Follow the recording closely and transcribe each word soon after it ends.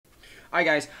Alright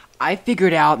guys, I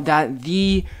figured out that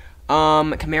the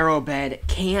Camaro bed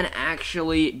can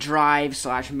actually drive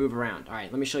 / move around.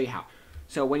 Alright, let me show you how.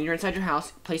 So when you're inside your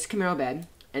house, place the Camaro bed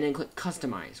and then click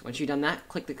customize. Once you've done that,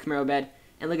 click the Camaro bed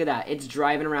and look at that. It's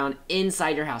driving around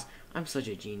inside your house. I'm such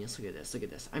a genius. Look at this. Look at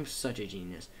this. I'm such a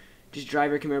genius. Just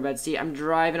drive your Camaro bed. See, I'm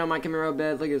driving on my Camaro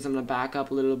bed. Look at this. I'm going to back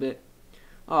up a little bit.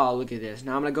 Oh, look at this.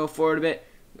 Now I'm going to go forward a bit.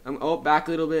 Back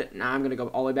a little bit. Now I'm going to go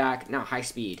all the way back. Now high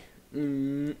speed. Now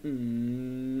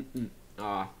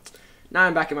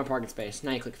I'm back in my parking space.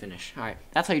 Now you click finish. Alright,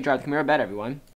 that's how you drive the Camaro bed, everyone.